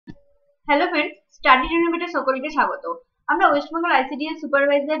Hello friends, study রেনোভেটে সকলকে স্বাগত। আমরা ওয়েস্ট বেঙ্গল ICDS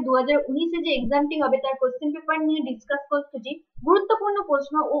সুপারভাইজার 2019 যে এক্সামটি হবে তার কোশ্চেন পেপার নিয়ে ডিসকাস করতেছি। গুরুত্বপূর্ণ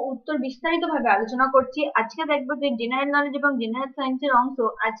প্রশ্ন ও উত্তর বিস্তারিতভাবে আলোচনা করছি। আজকে দেখবো যে জেনারেল নলেজ এবং জেনারেল সায়েন্সের অংশ।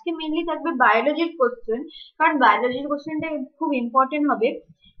 আজকে মেইনলি থাকবে বায়োলজির কোশ্চেন, কারণ বায়োলজির কোশ্চেনটা খুব ইম্পর্টেন্ট হবে।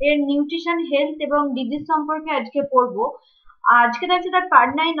 এর নিউট্রিশন, হেলথ এবং ডিজিজ সম্পর্কে আজকে পড়বো। আজকে থাকছে তার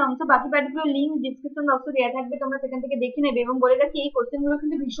পার্ট 9 অংশ। বাকি পার্টগুলো লিঙ্ক ডিসক্রিপশন বক্সে দেওয়া থাকবে, তোমরা সেখান থেকে দেখে নেবে। এবং বলে রাখি, এই কোশ্চেন গুলো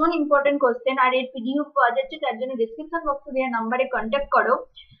কিন্তু ভীষণ ইম্পর্টেন্ট কোশ্চেন, আর এর পিডিএফ পাওয়া যাচ্ছে। তার জন্য ডিসক্রিপশন বক্সে দেওয়া নাম্বারে কন্ট্যাক্ট করো,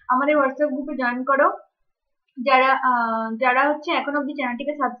 আমাদের হোয়াটসঅ্যাপ গ্রুপে জয়েন করো। যারা যারা হচ্ছে এখন অব্দি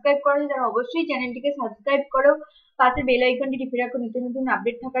চ্যানেলটিকে সাবস্ক্রাইব করো, তারা অবশ্যই চ্যানেলটিকে সাবস্ক্রাইব করো, পাশে বেল আইকনটি টিপে রাখো নিত্য নতুন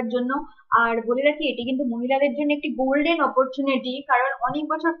আপডেট থাকার জন্য। আর বলে রাখি, এটি কিন্তু মহিলাদের জন্য একটি গোল্ডেন অপরচুনিটি, কারণ অনেক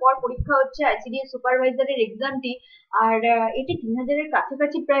বছর পর পরীক্ষা হচ্ছে ICDS সুপারভাইজারের এক্সামটি। আর এটি 3000-এর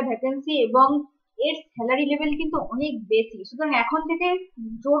কাছাকাছি প্রায় ভ্যাকেন্সি, এবং এর স্যালারি লেভেল কিন্তু অনেক বেশি। সুতরাং এখন থেকে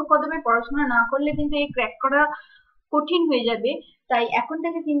জোর কদমে পড়াশোনা না করলে কিন্তু এই ক্র্যাক করা কঠিন হয়ে যাবে। তাই এখন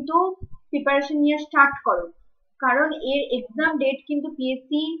থেকে কিন্তু প্রিপারেশন নিয়ে স্টার্ট করো, কারণ এর এক্সাম ডেট কিন্তু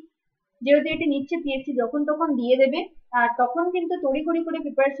পিএসসি যেহেতু এটা নিচ্ছে, পিএসসি যখন তখন দিয়ে দেবে। আর তখন কিন্তু তড়িঘড়ি করে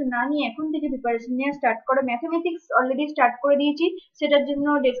প্রিপারেশন না নিয়ে এখন থেকে প্রিপারেশন নিয়ে স্টার্ট করো। ম্যাথমেটিক্স অলরেডি স্টার্ট করে দিয়েছি, সেটার জন্য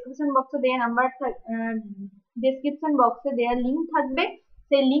ডেসক্রিপশন বক্সে দেওয়া ডেসক্রিপশন বক্সে দেওয়া লিঙ্ক থাকবে,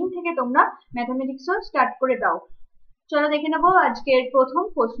 সেই লিঙ্ক থেকে তোমরা ম্যাথমেটিক্সও স্টার্ট করে দাও। চলো দেখে নেবো আজকের প্রথম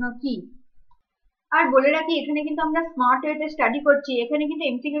প্রশ্ন কি। আর বলে রাখি, এখানে কিন্তু আমরা স্মার্ট ওয়েতে স্টাডি করছি। এখানে কিন্তু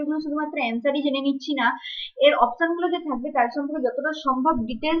এমসিকিউ গুলো শুধুমাত্র অ্যান্সারই জেনে নিচ্ছি না, এর অপশন গুলো যে থাকবে তার সম্পর্কে যতটা সম্ভব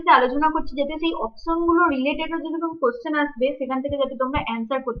ডিটেলসে আলোচনা করছি, যাতে সেই অপশন গুলো রিলেটেড যেরকম কোশ্চেন আসবে সেখান থেকে যাতে তোমরা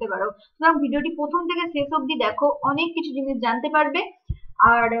অ্যান্সার করতে পারো। সুতরাং ভিডিওটি প্রথম থেকে শেষ অবধি দেখো, অনেক কিছু জিনিস জানতে পারবে,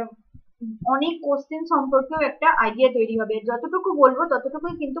 আর অনেক কোশ্চেন সম্পর্কেও একটা আইডিয়া তৈরি হবে। যতটুকু বলবো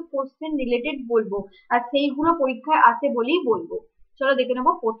ততটুকুই কিন্তু কোশ্চেন রিলেটেড বলবো, আর সেইগুলো পরীক্ষায় আসে বলেই বলবো। চলো দেখে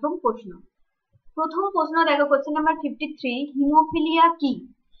নেবো প্রথম প্রশ্ন। প্রথম প্রশ্ন দেখো, কোশ্চেন নাম্বার 53, হিমোফিলিয়া কি?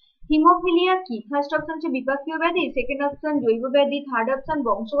 হিমোফিলিয়া কি? ফার্স্ট অপশন হচ্ছে বিপাকীয় ব্যাধি, সেকেন্ড অপশন জৈব ব্যাধি, থার্ড অপশন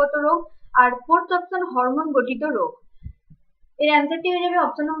বংশগত রোগ, আর ফোর্থ অপশন হরমোন গঠিত রোগ। এর অ্যান্সারটি হয়ে যাবে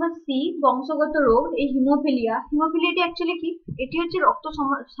অপশন নাম্বার সি, বংশগত রোগ। এই হিমোফিলিয়াটি অ্যাকচুয়ালি কি? এটি হচ্ছে রক্ত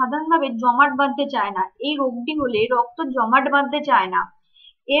সাধারণভাবে জমাট বাঁধতে চায় না। এই রোগটি হলে রক্ত জমাট বাঁধতে চায় না।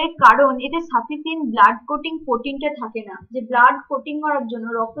 এর কারণ এতে সাফিসিয়েন্ট ব্লাড কোটিং প্রোটিনটা থাকে না। যে ব্লাড কোটিং করার জন্য,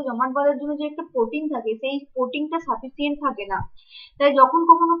 রক্ত জমাট বাঁধার জন্য যে একটা প্রোটিন থাকে, সেই প্রোটিনটা সাফিসিয়েন্ট থাকে না। তাই যখন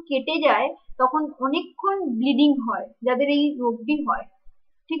কখনো কেটে যায় তখন অনেকক্ষণ ব্লিডিং হয় যাদের এই রোগটি হয়।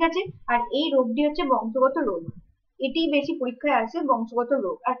 ঠিক আছে? আর এই রোগটি হচ্ছে বংশগত রোগ। এটি বেশি পরীক্ষায় আসে, বংশগত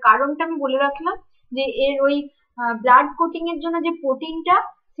রোগ। আর কারণটা আমি বলে রাখলাম, যে এর ওই ব্লাড কোটিং এর জন্য যে প্রোটিনটা,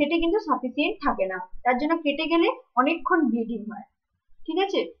 সেটা কিন্তু সাফিসিয়েন্ট থাকে না, তার জন্য কেটে গেলে অনেকক্ষণ ব্লিডিং হয়। ঠিক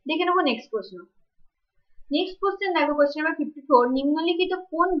আছে, দেখে নেবো নেক্সট প্রশ্ন। নেক্সট কোশ্চেন দেখো, কোশ্চেন নাম্বার 54, নিম্নলিখিত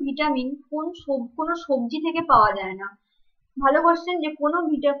কোন ভিটামিন কোন সবজি থেকে পাওয়া যায় না? ভালো কোশ্চেন, যে কোন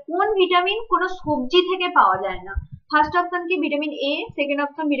ভিটামিন কোন সবজি থেকে পাওয়া যায় না। ফার্স্ট অপশন কি? Vitamin A, second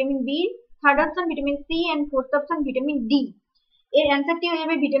option vitamin B, third option vitamin C, and fourth option vitamin D. এর অ্যান্সারটি হয়ে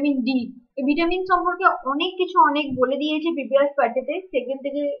যাবে ভিটামিন ডি। ভিটামিন সম্পর্কে অনেক কিছু অনেক বলে দিয়েছি প্রিভিয়াস পার্টেতে, সেখান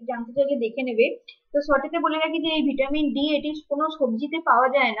থেকে জানতে চাইলে দেখে নেবে। তো শর্টেতে বলে রাখি যে এই ভিটামিন ডি এটি কোনো সবজিতে পাওয়া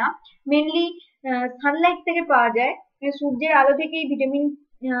যায় না, মেনলি সানলাইট থেকে পাওয়া যায়। সূর্যের আলো থেকে এই ভিটামিন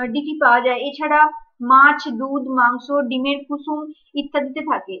ডিটি পাওয়া যায়। এছাড়া মাছ, দুধ, মাংস, ডিমের কুসুম ইত্যাদিতে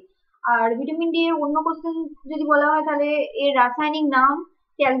থাকে। আর ভিটামিন ডি এর অন্য কোশ্চেন যদি বলা হয়, তাহলে এর রাসায়নিক নাম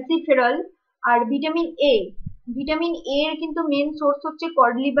ক্যালসিফেরল। আর ভিটামিন এ এর কিন্তু মেন সোর্স হচ্ছে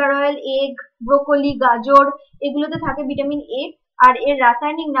cod liver oil, egg, broccoli, গাজর, এগুলোতে থাকে ভিটামিন এ। আর এর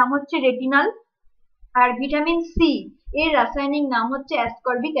রাসায়নিক নাম হচ্ছে রেটিনল। আর ভিটামিন সি এর রাসায়নিক নাম হচ্ছে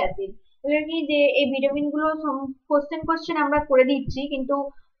অ্যাসকর্বিক অ্যাসিড। এবার কি, যে এই ভিটামিন গুলো কোশ্চেন আমরা করে দিচ্ছি, কিন্তু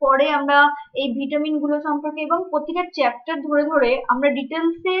পরে আমরা এই ভিটামিন গুলো সম্পর্কে এবং প্রতিটা চ্যাপ্টার ধরে ধরে আমরা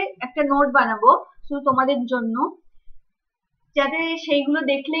ডিটেলসে একটা নোট বানাবো শুধু তোমাদের জন্য, যাতে সেইগুলো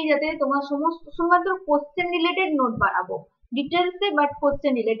দেখলেই যাতে তোমার শুধুমাত্র কোশ্চেন রিলেটেড নোট বানাবো ডিটেলসে, বাট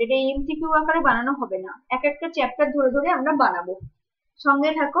কোশ্চেন রিলেটেড। এই এমসিকিউ আকারে বানানো হবে না, এক একটা চ্যাপ্টার ধরে ধরে আমরা বানাবো।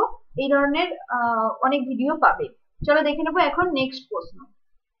 সঙ্গে থাকো, এই ধরনের অনেক ভিডিও পাবে। চলো দেখে নেবো এখন নেক্সট প্রশ্ন।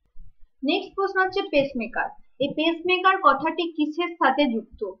 নেক্সট প্রশ্ন হচ্ছে পেসমেকার। এই পেসমেকার কথাটি কিসের সাথে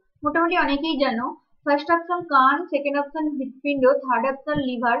যুক্ত? মোটামুটি অনেকেই জানো। ফার্স্ট অপশন কান, সেকেন্ড অপশন হৃৎপিণ্ড, third option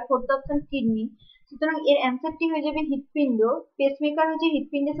liver, fourth option kidney. সুতরাং এর অ্যান্সারটি হয়ে যাবে হৃৎপিণ্ড। পেসমেকার হচ্ছে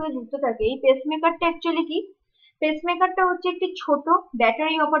হৃৎপিণ্ডের সাথে যুক্ত থাকে। এই পেসমেকারটা অ্যাকচুয়ালি কি? পেসমেকারটা হচ্ছে একটি ছোট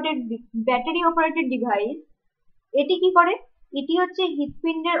ব্যাটারি অপারেটেড ডিভাইস। এটি কি করে? এটি হচ্ছে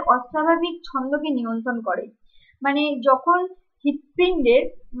হৃৎপিণ্ডের অস্বাভাবিক ছন্দকে নিয়ন্ত্রণ করে। মানে যখন হৃৎপিণ্ডের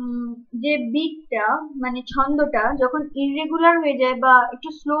যে বিটটা মানে ছন্দটা যখন ইররেগুলার হয়ে যায় বা একটু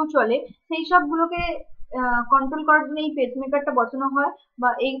স্লো চলে, সেই সবগুলোকে কন্ট্রোল করার জন্য এই পেসমেকারটা বসানো হয় বা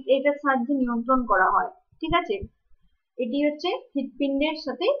এটার সাহায্যে নিয়ন্ত্রণ করা হয়। ঠিক আছে, এটি হচ্ছে হৃৎপিণ্ডের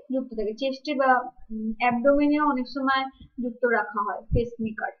সাথে যুক্ত থাকে, চেস্টে বা অ্যাবডোমেনেও অনেক সময় যুক্ত রাখা হয়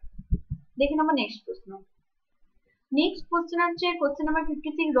পেসমেকার। দেখে নেবো নেক্সট প্রশ্ন। নেক্সট কোশ্চেন হচ্ছে কোশ্চেন নাম্বার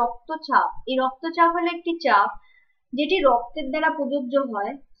 56, রক্তচাপ। এই রক্তচাপ হলো একটি চাপ যেটি রক্তের দ্বারা প্রযোজ্য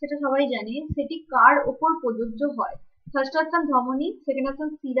হয়, সেটা সবাই জানে। সেটি কার ওপর প্রযোজ্য হয়? ফার্স্ট অপশন ধমনী, সেকেন্ড অপশন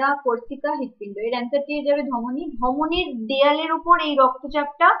শিরা, কর্তিকা, হৃৎপিণ্ড। এর অ্যান্সারটি হয়ে যাবে ধমনী। ধমনীর দেয়ালের উপর এই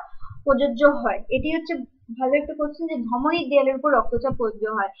রক্তচাপটা প্রযোজ্য হয়। এটি হচ্ছে ভালো একটা কোশ্চেন যে ধমনীর দেয়ালের উপর রক্তচাপ প্রযোজ্য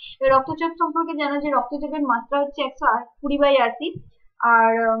হয়। রক্তচাপ সম্পর্কে জানো যে রক্তচাপের মাত্রা হচ্ছে 120/80,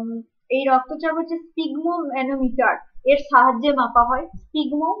 আর এই রক্তচাপ হচ্ছে স্পিগমো ম্যানোমিটার এর সাহায্যে মাপা হয়,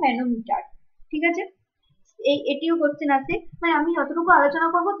 স্পিগমো ম্যানোমিটার। ঠিক আছে, এটিও কোশ্চেন আছে, মানে আমি যতটুকু আলোচনা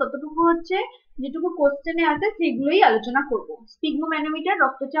করব ততটুকু হচ্ছে যেটুকু কোশ্চেনে আছে সেগুলোই আলোচনা করব। স্পিগমো ম্যানোমিটার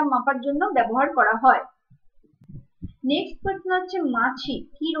রক্তচাপ মাপার জন্য ব্যবহার করা হয়। নেক্সট প্রশ্ন হচ্ছে মাছি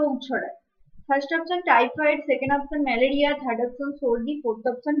কি রোগ ছড়ায়? First option typhoid, second option malaria, third option সর্দি, ফোর্থ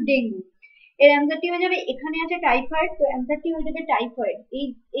অপশন ডেঙ্গু। এর অ্যান্সারটি হয়ে যাবে, এখানে আছে টাইফয়েড, তো অ্যান্সারটি হয়ে যাবে টাইফয়েড।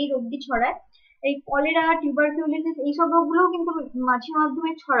 এই রোগটি ছড়ায়। এই কলেরা, টিউবারকিউলোসিস এইসব রোগগুলোও কিন্তু মাছির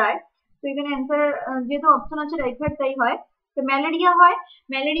মাধ্যমে ছড়ায়। তো এখানে অ্যান্সার যেহেতু অপশন আছে টাইফয়েড তাই হয়। তো ম্যালেরিয়া হয়,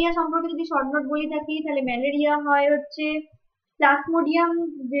 ম্যালেরিয়া সম্পর্কে যদি শর্ট নোট বলে থাকি তাহলে ম্যালেরিয়া হয় হচ্ছে প্লাজমোডিয়াম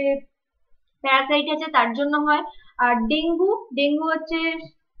যে প্যারাসাইট আছে তার জন্য হয়। আর ডেঙ্গু হচ্ছে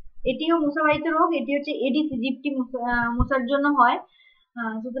এটিও মশাবাহিত রোগ, এটি হচ্ছে এডিস ইজিপ্টি মশার জন্য হয়।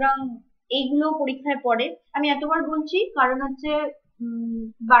 সুতরাং এইগুলো পরীক্ষায় পড়ে। আমি এতবার বলছি কারণ হচ্ছে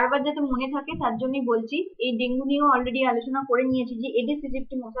বারবার যাতে মনে থাকে তার জন্যই বলছি। এই ডেঙ্গু নিয়েও অলরেডি আলোচনা করে নিয়েছি যে এডিস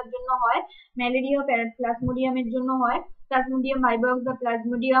ইজিপ্টি মশার জন্য হয়, ম্যালেরিয়া প্লাজমোডিয়ামের জন্য হয়, প্লাজমোডিয়াম ভাইবাক্স বা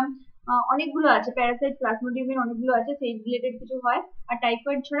প্লাজমোডিয়াম অনেকগুলো আছে, প্যারাসাইট প্লাজমোডিয়ামের অনেকগুলো আছে, সেই রিলেটেড কিছু হয়। আর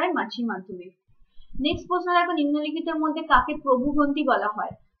টাইফয়েড ছড়ায় মাছির মাধ্যমে। নেক্সট প্রশ্ন দেখো, নিম্নলিখিতের মধ্যে কাকে প্রভুগ্রন্থি বলা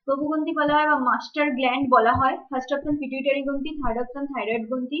হয়? প্রভুগ্রন্থি বলা হয় বা মাস্টার গ্ল্যান্ড বলা হয়। ফার্স্ট অপশন পিটুইটারি গ্রন্থি, থার্ড অপশন থাইরয়েড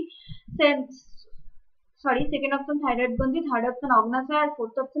গ্রন্থি, সেকেন্ড অপশন থাইরয়েড গ্রন্থি, থার্ড অপশন অগ্নাশয়, আর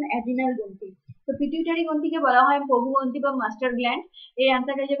ফোর্থ অপশন অ্যাড্রিনাল গ্রন্থি। তো পিটুইটারি গ্রন্থিকে বলা হয় প্রভুগ্রন্থি বা মাস্টার গ্ল্যান্ড। এর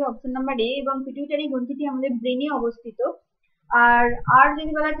অ্যান্সার হয়ে যাবে অপশন নাম্বার এ। এবং পিটুইটারি গ্রন্থিটি আমাদের ব্রেনে অবস্থিত। আর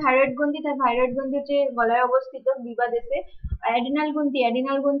যদি বলা হয় থাইরয়েড গ্রন্থি, তাহলে থাইরয়েড গ্রন্থি হচ্ছে গলায় অবস্থিত বিবাদেশে। অ্যাড্রিনাল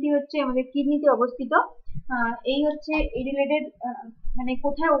গ্রন্থি হচ্ছে আমাদের কিডনিতে অবস্থিত। এই হচ্ছে এই রিলেটেড মানে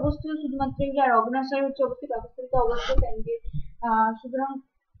কোথায় অবস্থিত শুধুমাত্র এগুলো। আর অগ্নাশয় হচ্ছে অবস্থিত সুতরাং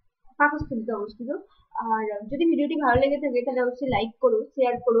পাকস্থলীতে অবস্থিত। আর যদি ভিডিওটি ভালো লেগে থাকে তাহলে অবশ্যই লাইক করো,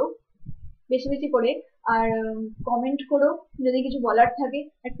 শেয়ার করো বেশি বেশি করে, আর কমেন্ট করো যদি কিছু বলার থাকে।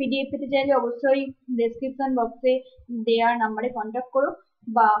 আর পিডিএফ পেতে চাইলে অবশ্যই ডেসক্রিপশন বক্সে দেওয়ার নাম্বারে কন্ট্যাক্ট করো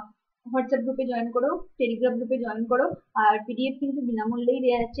বা হোয়াটসঅ্যাপ গ্রুপে জয়েন করো, টেলিগ্রাম গ্রুপে জয়েন করো। আর পিডিএফ কিন্তু বিনামূল্যেই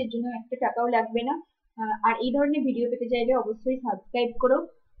দেওয়া যাচ্ছে, এর জন্য একটা টাকাও লাগবে না। আর এই ধরনের ভিডিও পেতে চাইলে অবশ্যই সাবস্ক্রাইব করো।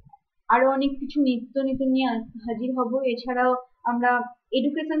 আরো অনেক কিছু নিত্য নতুন নিয়ে হাজির হব। এছাড়াও আমরা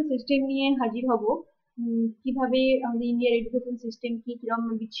এডুকেশন সিস্টেম নিয়ে হাজির হব, কিভাবে আমাদের ইন্ডিয়ার এডুকেশন সিস্টেম কি কিরকম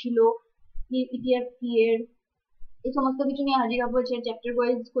ছিল, ইতিহাস কি এর, এই সমস্ত কিছু নিয়ে হাজির হবো। চ্যাপ্টার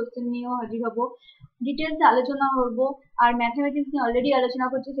ওয়াইজ কোশ্চেন নিয়েও হাজির হবো, ডিটেলস আলোচনা করবো। আর ম্যাথামেটিক্স নিয়ে অলরেডি আলোচনা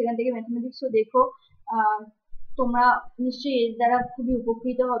করছি, সেখান থেকে ম্যাথামেটিক্সও দেখো। তোমরা নিশ্চয়ই এর দ্বারা খুবই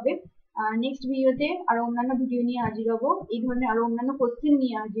উপকৃত হবে। নেক্সট ভিডিওতে আরো অন্যান্য ভিডিও নিয়ে হাজির হবো, এই ধরনের আরো অন্যান্য কোশ্চেন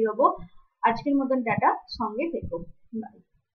নিয়ে হাজির হবো। আজকের মতন টাটা, সঙ্গে থেকো, বাই।